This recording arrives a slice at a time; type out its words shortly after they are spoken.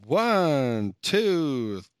1,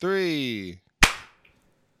 2, 3.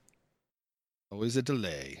 Always a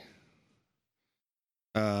delay.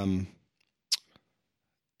 Hello,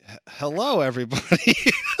 everybody.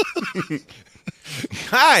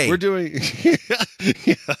 Hi. We're doing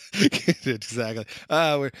yeah, exactly.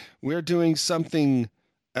 We're doing something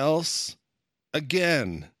else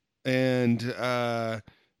again, and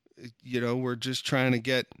we're just trying to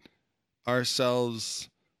get ourselves.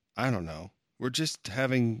 I don't know. We're just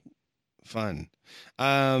having fun.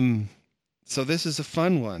 So this is a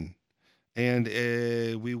fun one, and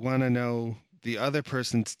we want to know the other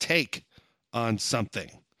person's take on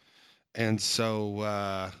something, and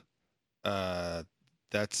so.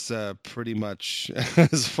 That's pretty much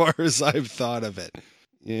as far as I've thought of it.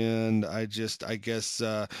 And I guess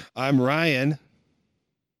I'm Ryan.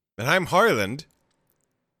 And I'm Harland.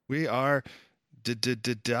 We are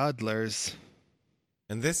Dawdlers.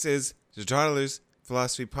 And this is the Dawdlers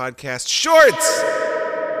Philosophy Podcast Shorts!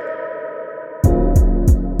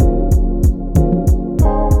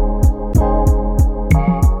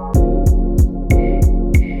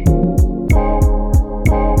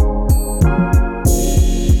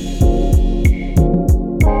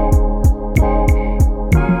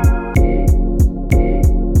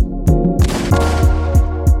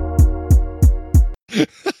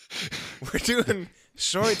 We're doing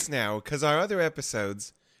shorts now because our other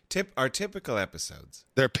episodes, our typical episodes,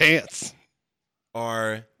 They're pants.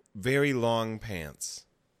 are very long pants.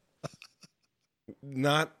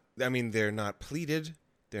 They're not pleated,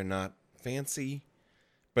 they're not fancy,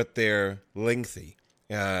 but they're lengthy.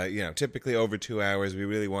 Typically over 2 hours. We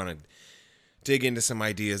really want to dig into some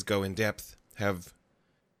ideas, go in depth, have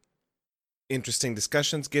interesting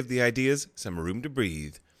discussions, give the ideas some room to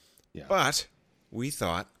breathe. Yeah. But we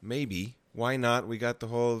thought, maybe, why not? We got the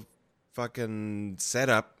whole fucking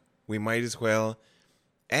setup. We might as well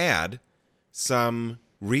add some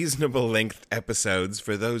reasonable length episodes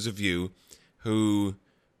for those of you who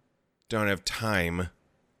don't have time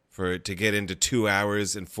to get into 2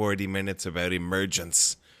 hours and 40 minutes about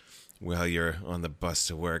emergence while you're on the bus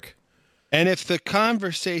to work. And if the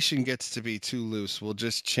conversation gets to be too loose, we'll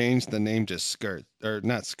just change the name to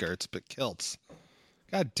not skirts, but kilts.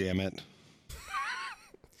 God damn it.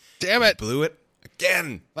 Damn it. Blew it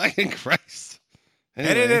again. Fucking Christ.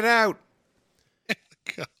 Anyway. Edit it out.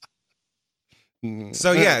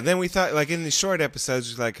 So yeah, then we thought, like, in the short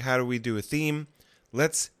episodes, like, how do we do a theme?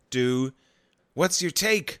 Let's do, what's your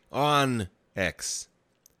take on X?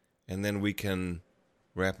 And then we can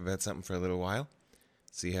rap about something for a little while,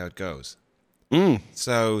 see how it goes.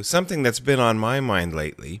 So something that's been on my mind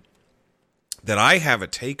lately that I have a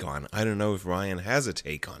take on, I don't know if Ryan has a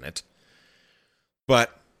take on it,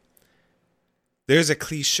 but there's a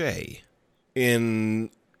cliche in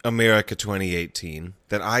America 2018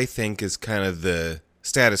 that I think is kind of the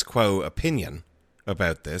status quo opinion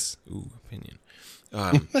about this. Ooh, opinion.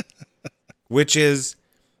 Which is,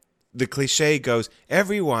 the cliche goes,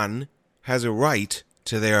 everyone has a right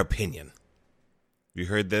to their opinion. You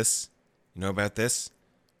heard this? You know about this?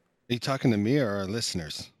 Are you talking to me or our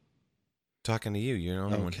listeners? Talking to you. You're the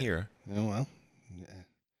only one here. Oh, well.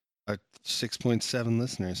 Our 6.7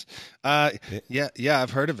 listeners. Yeah,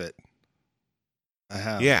 I've heard of it. I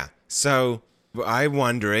have. Yeah. So I'm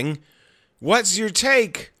wondering, what's your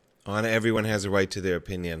take on everyone has a right to their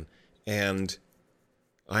opinion? And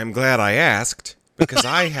I'm glad I asked, because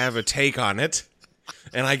I have a take on it.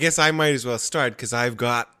 And I guess I might as well start, because I've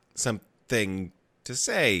got something to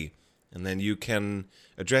say. And then you can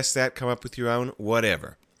address that, come up with your own,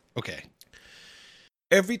 whatever. Okay.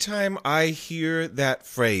 Every time I hear that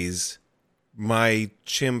phrase, my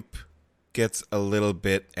chimp gets a little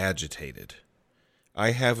bit agitated.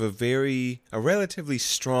 I have a relatively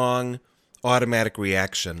strong automatic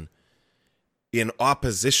reaction in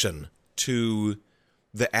opposition to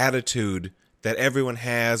the attitude that everyone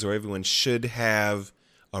has, or everyone should have,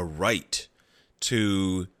 a right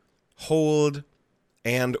to hold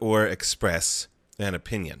and or express an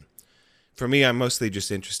opinion. For me, I'm mostly just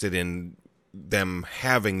interested in them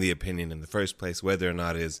having the opinion in the first place, whether or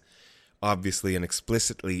not it is obviously and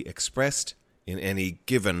explicitly expressed in any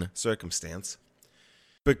given circumstance,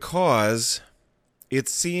 because it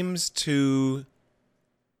seems to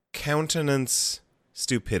countenance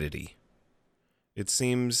stupidity. It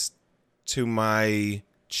seems to my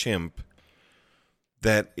chimp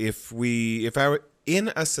that if I were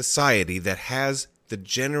in a society that has the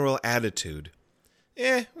general attitude,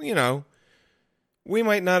 we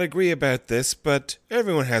might not agree about this, but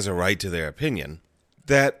everyone has a right to their opinion,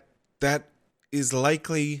 that is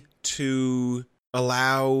likely to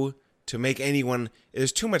allow to make anyone...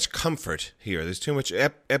 There's too much comfort here. There's too much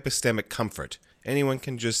epistemic comfort. Anyone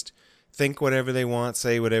can just think whatever they want,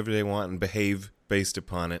 say whatever they want, and behave based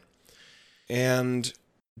upon it. And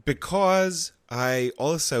because I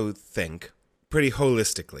also think, pretty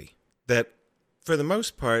holistically, that for the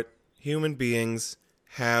most part, human beings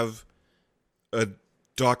have a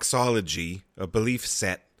doxology, a belief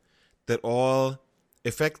set, that all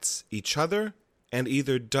affects each other and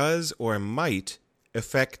either does or might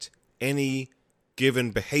affect any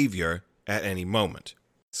given behavior at any moment.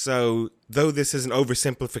 So, though this is an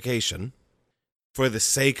oversimplification, for the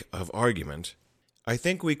sake of argument, I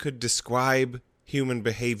think we could describe human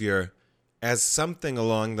behavior as something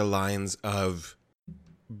along the lines of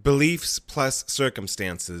beliefs plus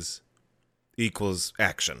circumstances equals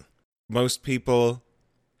action. Most people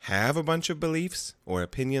have a bunch of beliefs or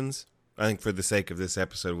opinions. I think for the sake of this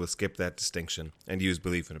episode, we'll skip that distinction and use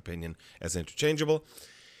belief and opinion as interchangeable.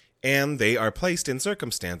 And they are placed in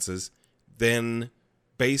circumstances, then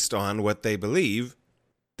based on what they believe,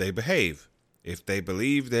 they behave. If they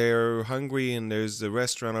believe they're hungry and there's a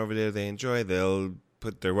restaurant over there they enjoy, they'll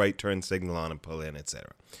put their right turn signal on and pull in,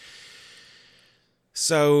 etc.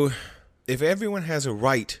 So, if everyone has a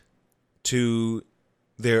right to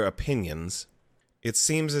their opinions, it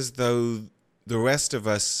seems as though the rest of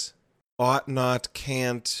us ought not,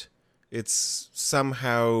 can't, it's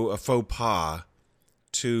somehow a faux pas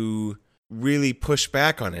to really push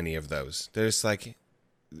back on any of those. There's like,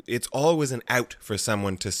 it's always an out for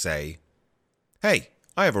someone to say, hey,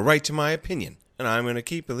 I have a right to my opinion, and I'm going to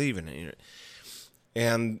keep believing it.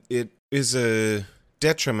 And it is a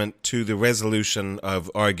detriment to the resolution of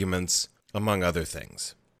arguments, among other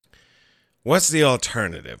things. What's the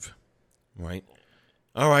alternative? Right?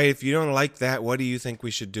 All right, if you don't like that, what do you think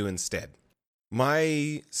we should do instead?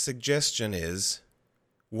 My suggestion is,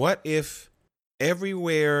 what if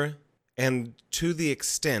everywhere and to the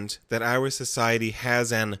extent that our society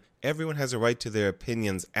has an everyone has a right to their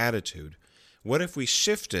opinions attitude, what if we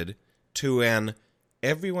shifted to an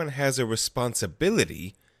everyone has a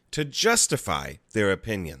responsibility to justify their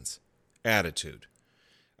opinions attitude?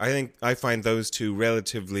 I find those two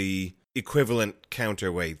relatively equivalent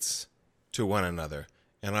counterweights to one another.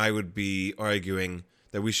 And I would be arguing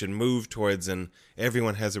that we should move towards an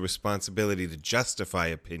everyone has a responsibility to justify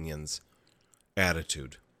opinions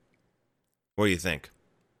attitude. What do you think?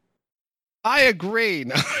 I agree.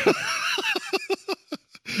 No.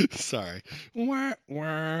 Sorry. Wah,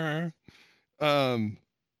 wah.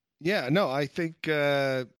 Yeah, no, I think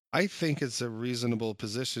it's a reasonable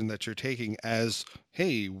position that you're taking as,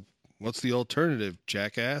 hey, what's the alternative,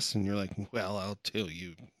 jackass? And you're like, well, I'll tell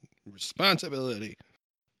you, responsibility.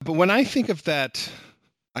 But when I think of that,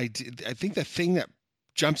 I think the thing that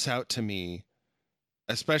jumps out to me,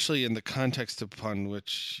 especially in the context upon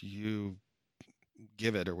which you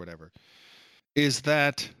give it or whatever, is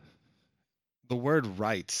that the word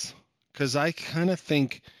rights. Because I kind of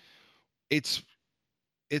think it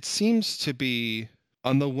seems to be,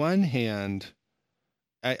 on the one hand,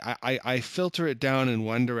 I filter it down in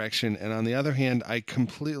one direction, and on the other hand, I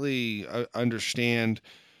completely understand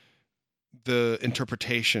the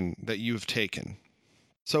interpretation that you've taken.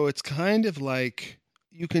 So it's kind of like,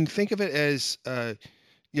 you can think of it as,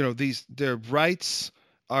 their rights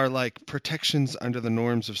are like protections under the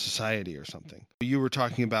norms of society or something. You were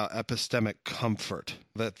talking about epistemic comfort,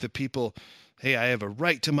 that the people, hey, I have a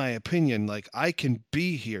right to my opinion, like I can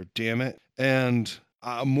be here, damn it. And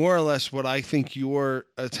more or less what I think you're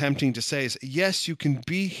attempting to say is, yes, you can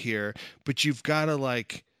be here, but you've got to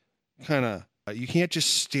like kind of, you can't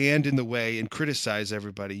just stand in the way and criticize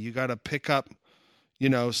everybody. You got to pick up,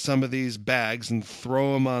 some of these bags and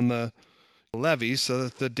throw them on the levee so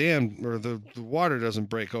that the dam or the water doesn't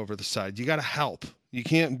break over the side. You got to help. You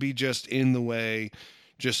can't be just in the way,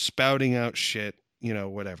 just spouting out shit,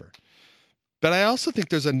 whatever. But I also think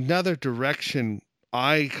there's another direction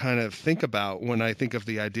I kind of think about when I think of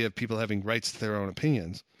the idea of people having rights to their own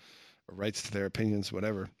opinions, or rights to their opinions,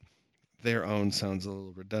 whatever. Their own sounds a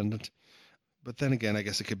little redundant. But then again, I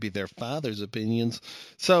guess it could be their father's opinions.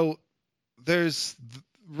 So there's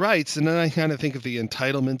rights, and then I kind of think of the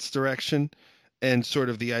entitlements direction and sort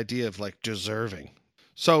of the idea of like deserving.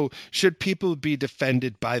 So should people be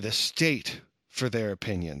defended by the state for their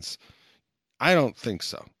opinions? I don't think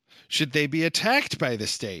so. Should they be attacked by the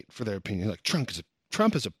state for their opinion? Like Trump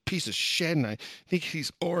is a piece of shit, and I think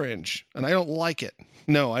he's orange, and I don't like it.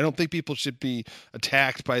 No, I don't think people should be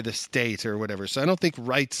attacked by the state or whatever. So I don't think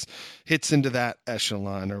rights hits into that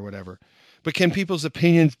echelon or whatever. But can people's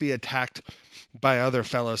opinions be attacked by other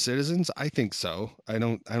fellow citizens? I think so. I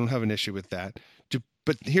don't have an issue with that. Do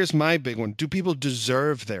But here's my big one. Do people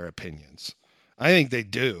deserve their opinions? I think they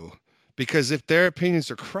do. Because if their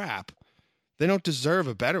opinions are crap, they don't deserve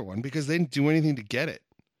a better one because they didn't do anything to get it.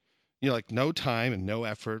 Like no time and no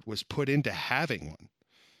effort was put into having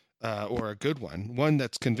one, or a good one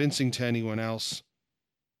that's convincing to anyone else,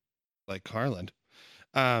 like Harland.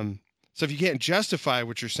 So if you can't justify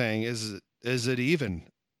what you're saying, is it even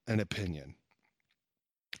an opinion?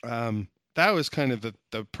 That was kind of the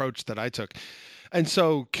approach that I took. And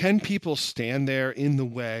so, can people stand there in the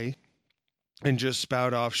way and just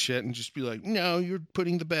spout off shit and just be like, no, you're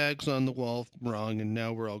putting the bags on the wall wrong and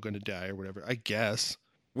now we're all going to die or whatever? I guess.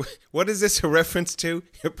 What is this a reference to?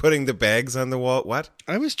 You're putting the bags on the wall? What?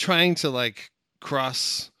 I was trying to like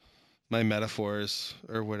cross my metaphors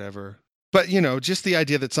or whatever. But, just the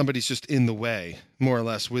idea that somebody's just in the way, more or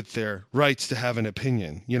less, with their rights to have an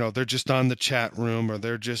opinion. They're just on the chat room or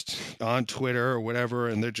they're just on Twitter or whatever.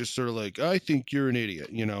 And they're just sort of like, I think you're an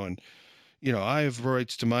idiot, and, I have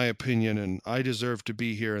rights to my opinion and I deserve to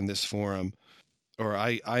be here in this forum, or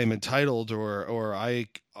I am entitled, or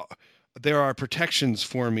there are protections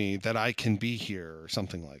for me that I can be here or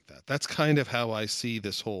something like that. That's kind of how I see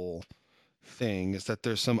this whole thing, is that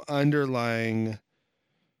there's some underlying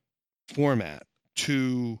format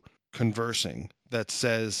to conversing that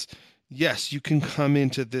says, yes, you can come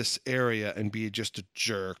into this area and be just a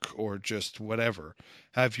jerk or just whatever,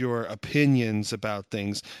 have your opinions about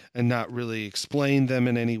things and not really explain them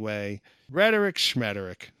in any way. Rhetoric,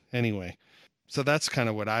 schmeteric. Anyway, so that's kind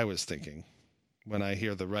of what I was thinking when I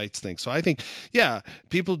hear the rights thing. So I think, yeah,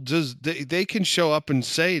 people they can show up and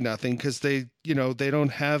say nothing because they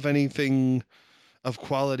don't have anything of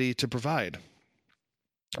quality to provide.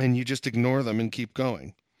 And you just ignore them and keep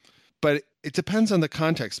going. But it depends on the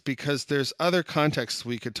context, because there's other contexts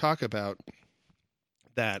we could talk about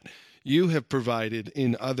that you have provided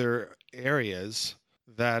in other areas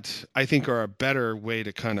that I think are a better way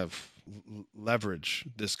to kind of leverage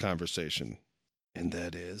this conversation. And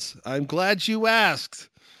that is, I'm glad you asked.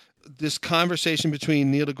 This conversation between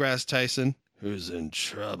Neil deGrasse Tyson, who's in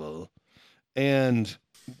trouble, and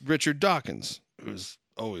Richard Dawkins, who's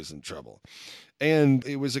always in trouble. And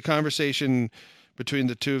it was a conversation between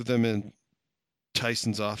the two of them in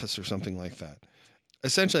Tyson's office or something like that.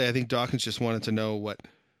 Essentially, I think Dawkins just wanted to know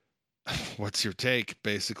what's your take,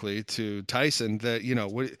 basically, to Tyson. That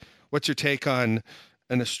what's your take on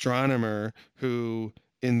an astronomer who,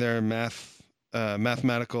 in their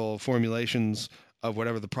mathematical formulations of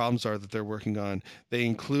whatever the problems are that they're working on, they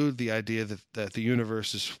include the idea that the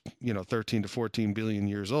universe is 13 to 14 billion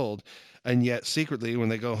years old. And yet secretly, when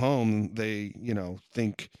they go home, they,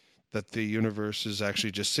 think that the universe is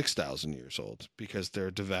actually just 6,000 years old because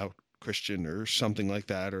they're devout Christian or something like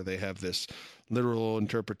that, or they have this literal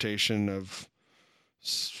interpretation of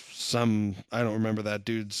some, I don't remember that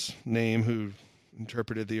dude's name, who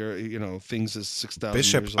interpreted the, things as 6,000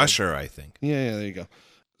 years old. Bishop Ussher, I think. Yeah, there you go.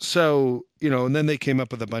 So, and then they came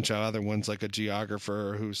up with a bunch of other ones, like a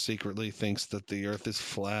geographer who secretly thinks that the earth is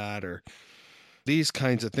flat, or these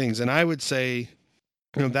kinds of things. And I would say,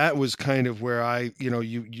 that was kind of where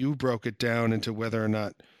you broke it down into whether or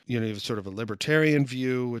not, you have sort of a libertarian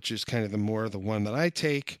view, which is kind of the one that I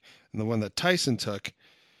take and the one that Tyson took.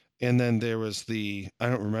 And then there was I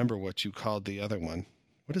don't remember what you called the other one.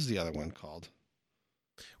 What is the other one called?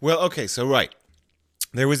 Well, okay, so right.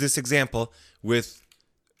 There was this example with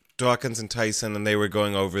Dawkins and Tyson, and they were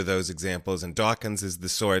going over those examples, and Dawkins is the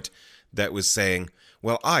sort that was saying,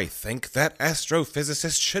 well, I think that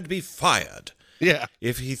astrophysicists should be fired. Yeah.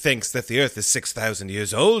 If he thinks that the Earth is 6,000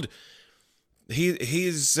 years old,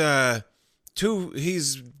 he's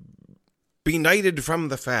benighted from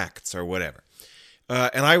the facts or whatever.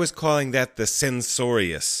 And I was calling that the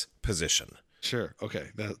censorious position. Sure. Okay.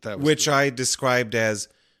 That was which good. I described as,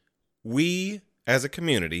 we as a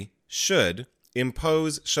community should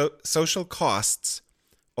impose social costs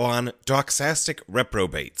on doxastic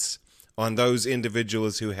reprobates, on those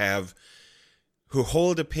individuals who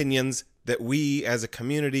hold opinions that we as a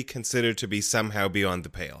community consider to be somehow beyond the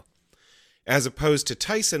pale. As opposed to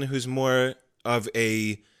Tyson, who's more of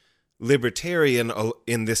a libertarian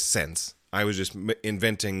in this sense. I was just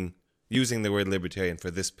using the word libertarian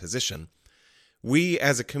for this position. We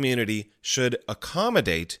as a community should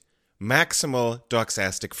accommodate maximal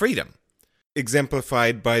doxastic freedom,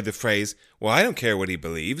 exemplified by the phrase, well, I don't care what he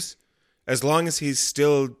believes, as long as he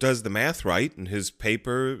still does the math right and his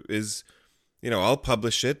paper is, I'll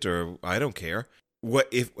publish it, or I don't care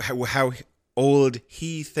how old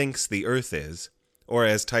he thinks the earth is, or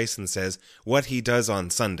as Tyson says, what he does on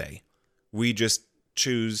Sunday. We just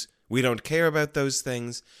choose, we don't care about those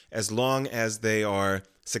things as long as they are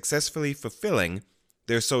successfully fulfilling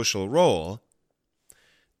their social role,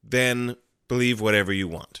 then believe whatever you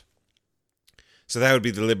want. So that would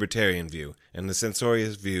be the libertarian view. And the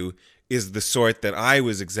censorious view is the sort that I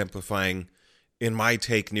was exemplifying in my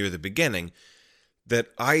take near the beginning, that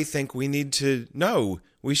I think we need to know.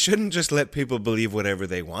 We shouldn't just let people believe whatever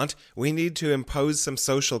they want. We need to impose some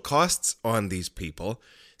social costs on these people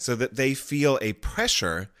so that they feel a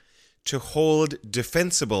pressure to hold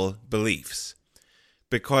defensible beliefs.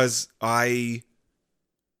 Because I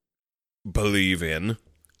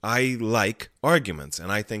like arguments,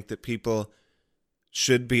 and I think that people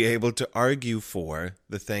should be able to argue for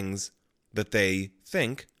the things that they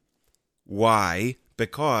think. Why?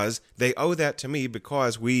 Because they owe that to me,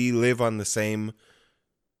 because we live on the same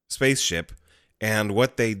spaceship, and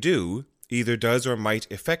what they do either does or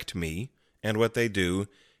might affect me, and what they do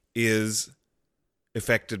is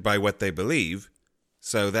affected by what they believe.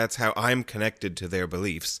 So that's how I'm connected to their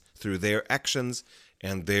beliefs, through their actions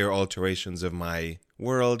and their alterations of my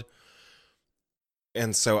world.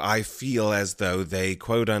 And so I feel as though they,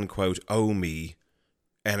 quote unquote, owe me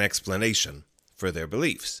an explanation for their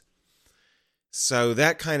beliefs. So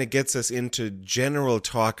that kind of gets us into general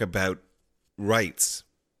talk about rights,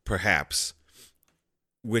 perhaps,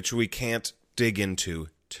 which we can't dig into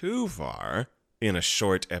too far in a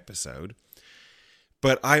short episode.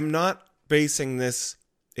 But I'm not basing this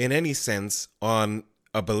in any sense on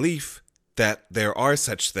a belief that there are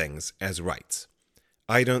such things as rights.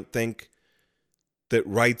 I don't think that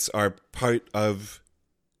rights are part of,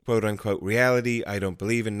 quote-unquote, reality. I don't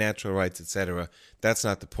believe in natural rights, etc. That's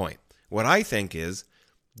not the point. What I think is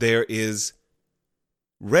there is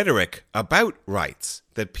rhetoric about rights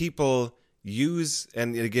that people use,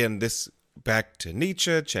 and again, this back to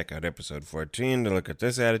Nietzsche, check out episode 14 to look at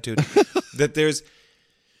this attitude, that there's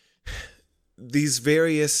these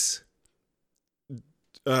various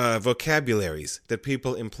vocabularies that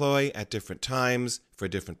people employ at different times for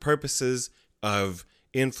different purposes of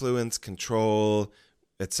influence, control,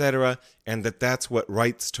 etc., and that's what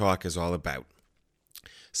rights talk is all about.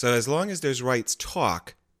 So as long as there's rights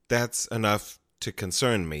talk, that's enough to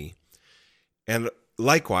concern me. And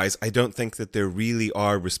likewise, I don't think that there really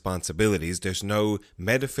are responsibilities. There's no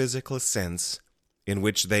metaphysical sense in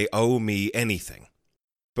which they owe me anything.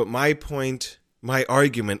 But my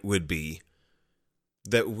argument would be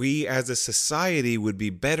that we as a society would be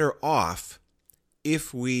better off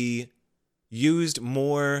if we used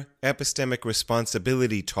more epistemic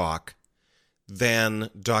responsibility talk than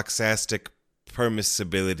doxastic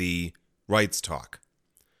permissibility rights talk.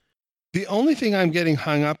 The only thing I'm getting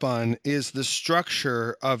hung up on is the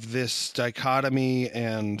structure of this dichotomy,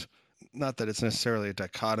 and not that it's necessarily a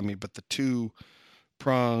dichotomy, but the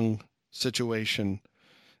two-prong situation,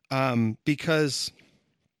 because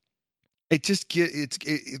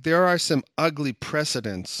there are some ugly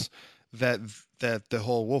precedents that the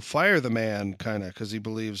whole "we'll fire the man" kind of, because he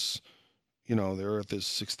believes, the earth is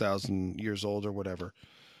 6,000 years old or whatever,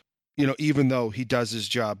 even though he does his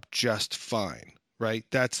job just fine, right?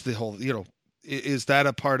 That's the whole, is that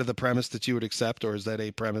a part of the premise that you would accept, or is that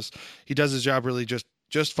a premise? He does his job really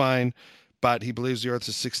just fine, but he believes the earth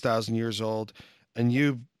is 6,000 years old, and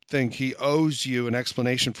you think he owes you an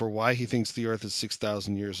explanation for why he thinks the earth is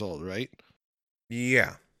 6,000 years old, right?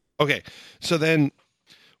 Yeah. Okay, so then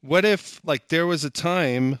what if, there was a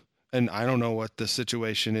time, and I don't know what the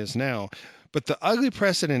situation is now, but the ugly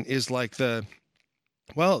precedent is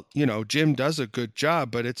Jim does a good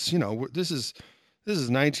job, but it's, this is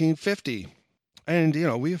 1950. And,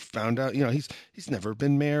 we have found out, he's never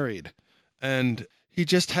been married, and he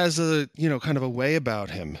just has a, kind of a way about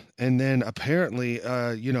him. And then apparently,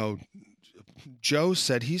 Joe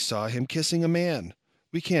said he saw him kissing a man.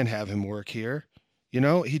 We can't have him work here.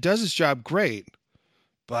 He does his job great,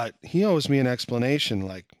 but he owes me an explanation.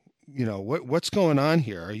 What's going on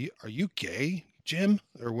here? Are you gay, Jim,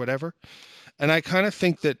 or whatever? And I kind of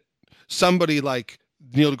think that somebody like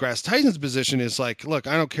Neil deGrasse Tyson's position is look,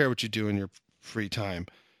 I don't care what you do in your free time.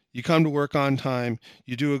 You come to work on time.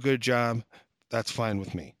 You do a good job. That's fine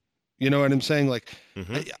with me. You know what I'm saying?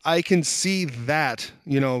 Mm-hmm. I can see that,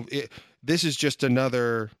 this is just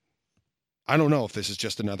another, I don't know if this is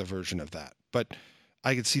just another version of that, but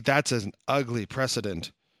I can see that's an ugly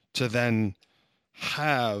precedent to then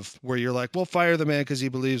have where you're we'll fire the man because he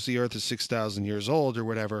believes the earth is 6,000 years old or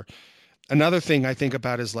whatever. Another thing I think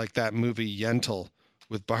about is that movie Yentl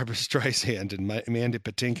with Barbara Streisand and Mandy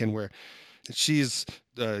Patinkin, where she's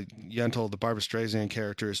Yentl, the Barbara Streisand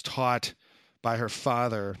character, is taught by her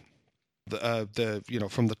father, from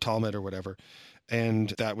the Talmud or whatever,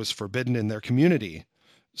 and that was forbidden in their community.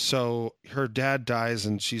 So her dad dies,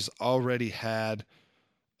 and she's already had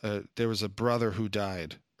there was a brother who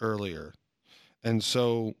died earlier, and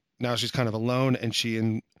so now she's kind of alone, and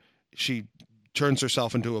she turns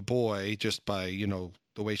herself into a boy just by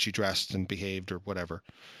the way she dressed and behaved or whatever,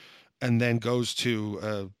 and then goes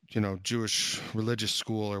to Jewish religious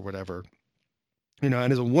school or whatever. And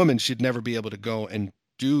as a woman, she'd never be able to go and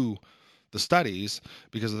do the studies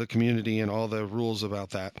because of the community and all the rules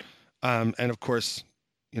about that. And of course,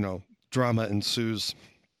 drama ensues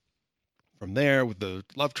from there with the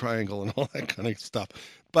love triangle and all that kind of stuff.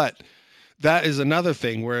 But that is another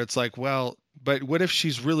thing where it's like, well, but what if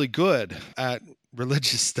she's really good at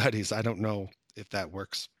religious studies? I don't know if that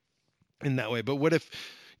works in that way. But what if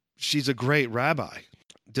she's a great rabbi,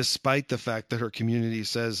 despite the fact that her community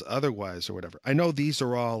says otherwise or whatever? I know these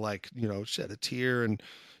are all like, shed a tear and,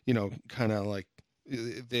 kind of like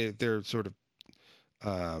they're sort of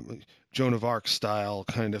Joan of Arc style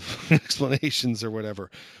kind of explanations or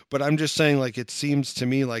whatever. But I'm just saying, like, it seems to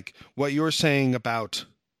me like what you're saying about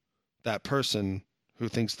that person who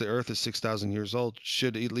thinks the earth is 6,000 years old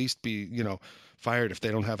should at least be, fired if they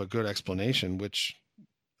don't have a good explanation, which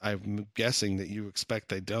I'm guessing that you expect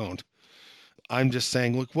they don't. I'm just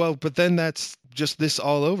saying, look, well, but then that's just this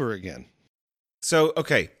all over again. So,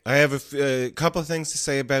 okay, I have a couple of things to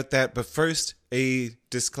say about that, but first, a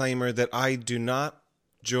disclaimer that I do not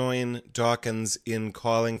join Dawkins in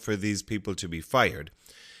calling for these people to be fired.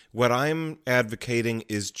 What I'm advocating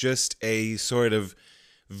is just a sort of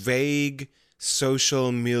vague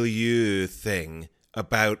social milieu thing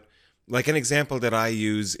about, like, an example that I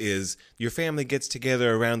use is your family gets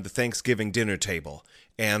together around the Thanksgiving dinner table,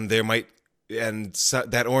 and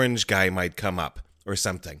that orange guy might come up or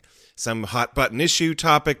something. Some hot button issue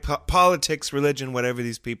topic, politics, religion, whatever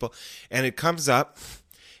these people, and it comes up,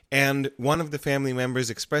 and one of the family members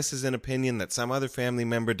expresses an opinion that some other family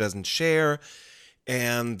member doesn't share,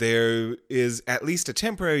 and there is at least a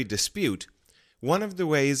temporary dispute. One of the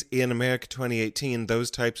ways in America 2018 those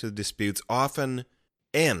types of disputes often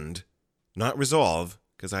end, not resolve,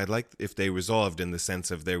 because I'd like if they resolved in the sense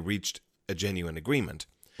of they reached a genuine agreement.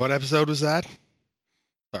 What episode was that?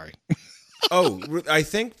 Sorry. I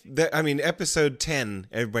think episode 10,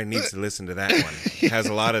 everybody needs to listen to that one. It has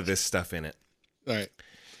a lot of this stuff in it. All right.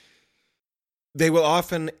 They will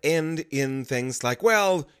often end in things like,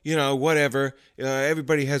 well, whatever,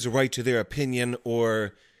 everybody has a right to their opinion,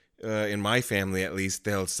 or in my family at least,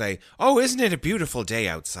 they'll say, oh, isn't it a beautiful day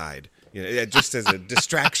outside? Just as a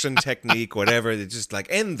distraction technique, whatever, they just like,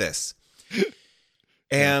 end this.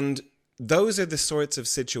 And those are the sorts of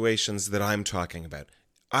situations that I'm talking about.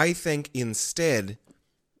 I think instead,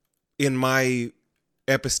 in my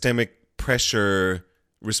epistemic pressure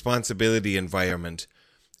responsibility environment,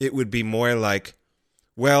 it would be more like,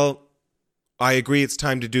 well, I agree it's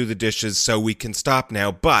time to do the dishes so we can stop now,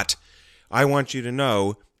 but I want you to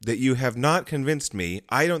know that you have not convinced me.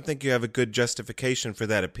 I don't think you have a good justification for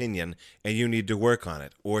that opinion, and you need to work on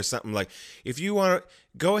it. Or something like, if you want to,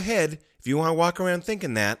 go ahead. If you want to walk around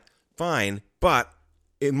thinking that, fine, but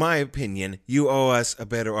in my opinion, you owe us a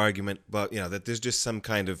better argument, but that there's just some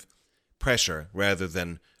kind of pressure rather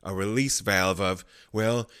than a release valve of,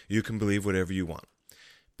 well, you can believe whatever you want.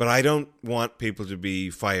 But I don't want people to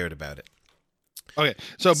be fired about it. Okay,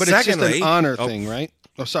 so, but secondly, it's just an honor thing, right?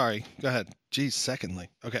 Oh, sorry. Go ahead. Geez, secondly.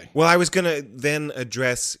 Okay. Well, I was going to then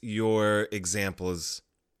address your examples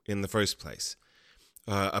in the first place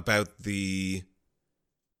because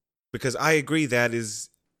I agree that is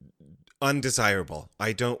undesirable.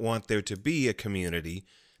 I don't want there to be a community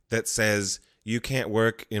that says you can't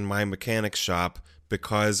work in my mechanic shop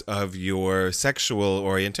because of your sexual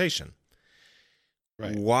orientation.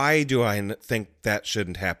 Right. Why do I think that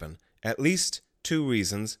shouldn't happen? At least two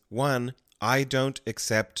reasons. One, I don't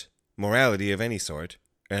accept morality of any sort,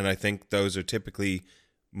 and I think those are typically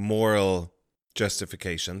moral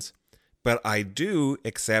justifications. But I do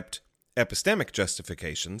accept epistemic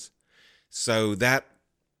justifications, so that,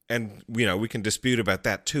 and we can dispute about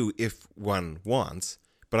that too if one wants,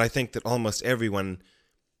 but I think that almost everyone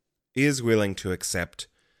is willing to accept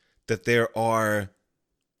that there are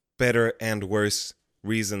better and worse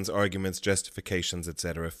reasons, arguments, justifications,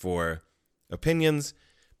 etc. for opinions,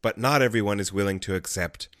 but not everyone is willing to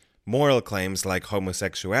accept moral claims like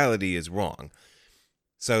homosexuality is wrong.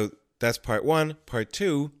 So that's part one. Part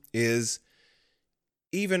two is,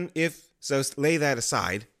 lay that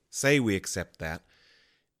aside, say we accept that,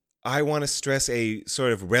 I want to stress a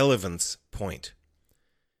sort of relevance point.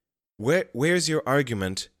 Where's your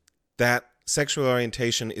argument that sexual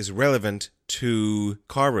orientation is relevant to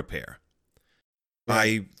car repair?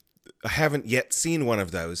 Right. I haven't yet seen one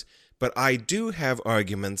of those, but I do have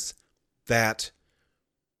arguments that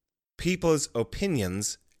people's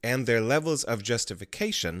opinions and their levels of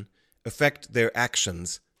justification affect their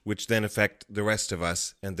actions, which then affect the rest of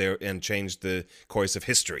us and change the course of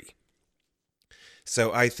history.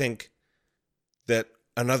 So I think that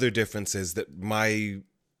another difference is that my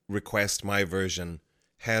request, my version,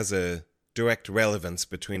 has a direct relevance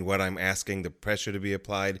between what I'm asking the pressure to be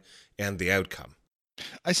applied and the outcome.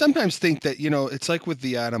 I sometimes think that, it's like with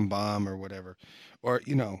the atom bomb or whatever, or,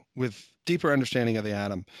 with deeper understanding of the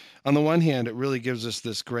atom. On the one hand, it really gives us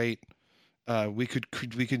this great, we could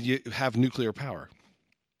have nuclear power.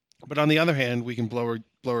 But on the other hand, we can blow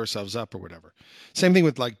ourselves up or whatever. Same thing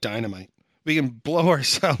with like dynamite. We can blow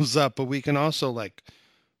ourselves up, but we can also like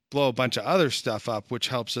blow a bunch of other stuff up, which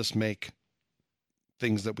helps us make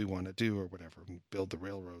things that we want to do or whatever, build the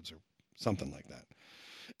railroads or something like that.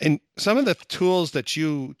 And some of the tools that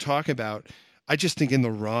you talk about, I just think in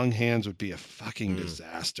the wrong hands would be a fucking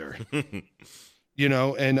disaster.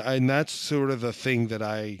 And that's sort of the thing that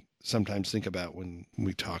I sometimes think about when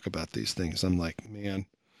we talk about these things. I'm like, man,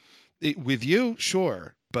 with you,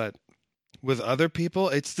 sure, but with other people,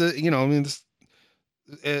 it's the,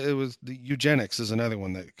 it was the eugenics is another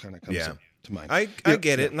one that kind of comes to mind. I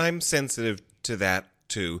get it, and I'm sensitive to that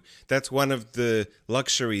too. That's one of the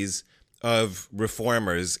luxuries of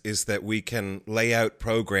reformers, is that we can lay out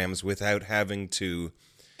programs without having to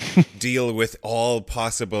deal with all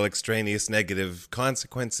possible extraneous negative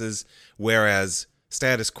consequences, whereas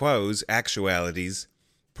status quos, actualities,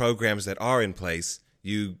 programs that are in place,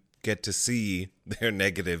 you get to see their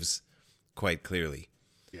negatives quite clearly.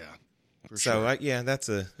 Yeah. So that's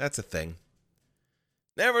a thing.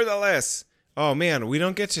 Nevertheless, oh man, we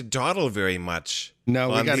don't get to dawdle very much. No,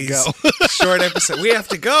 we gotta go. Short episode. We have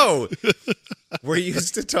to go. We're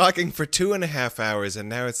used to talking for 2.5 hours, and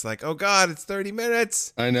now it's like, oh God, it's 30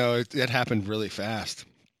 minutes. I know, it happened really fast.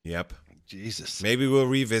 Yep. Jesus. Maybe we'll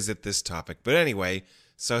revisit this topic. But anyway,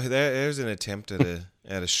 so there's an attempt at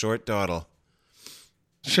a short dawdle.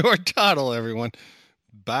 Short dawdle, everyone.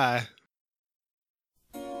 Bye.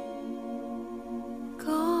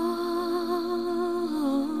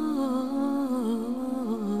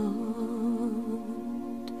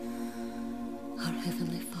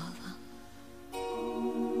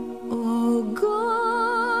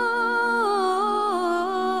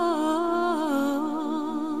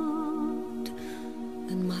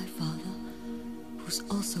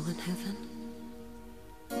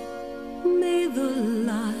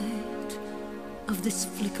 This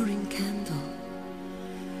flickering candle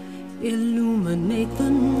illuminate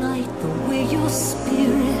the night the way your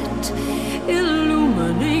spirit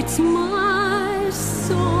illuminates my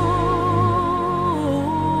soul.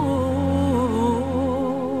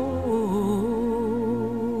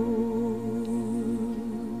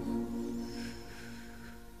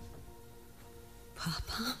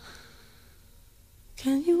 Papa,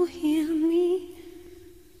 can you hear me?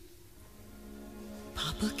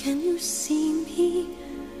 Papa, can you see me?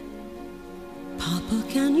 Papa,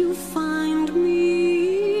 can you find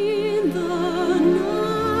me in the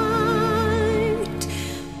night?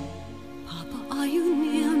 Papa, are you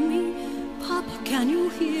near me? Papa, can you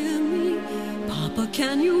hear me? Papa,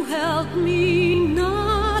 can you help me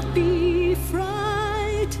not be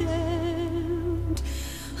frightened?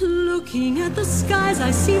 Looking at the skies, I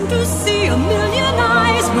seem to see a million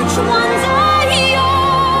eyes. Which ones are yours?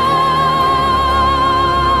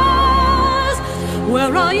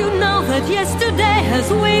 Where are you now that yesterday has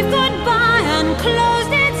waved goodbye and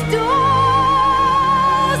closed its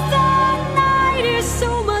doors? The night is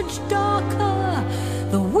so much darker,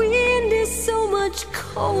 the wind is so much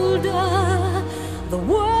colder, the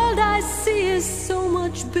world I see is so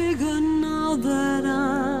much bigger now that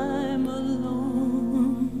I'm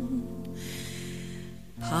alone.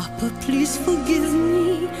 Papa, please forgive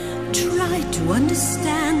me, try to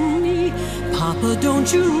understand me. Papa, don't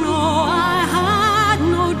you know I had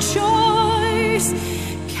no choice?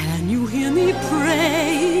 Can you hear me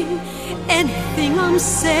praying? Anything I'm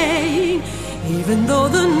saying, even though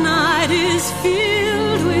the night is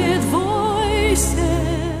filled with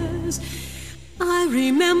voices. I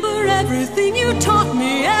remember everything you taught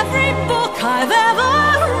me, every book I've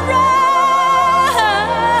ever read.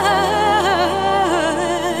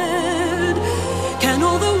 Can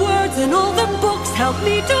all the words and all the books help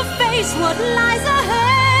me to face what lies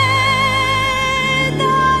ahead?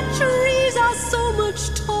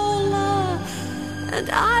 And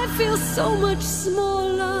I feel so much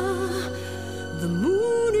smaller. The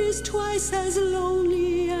moon is twice as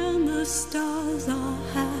lonely, and the stars are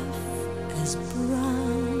half as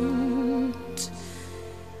bright.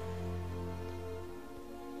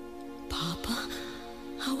 Papa,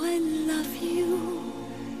 how I love you.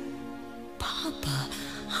 Papa,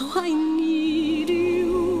 how I need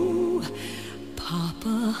you.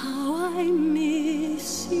 Papa, how I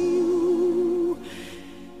miss you.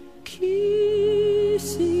 Keep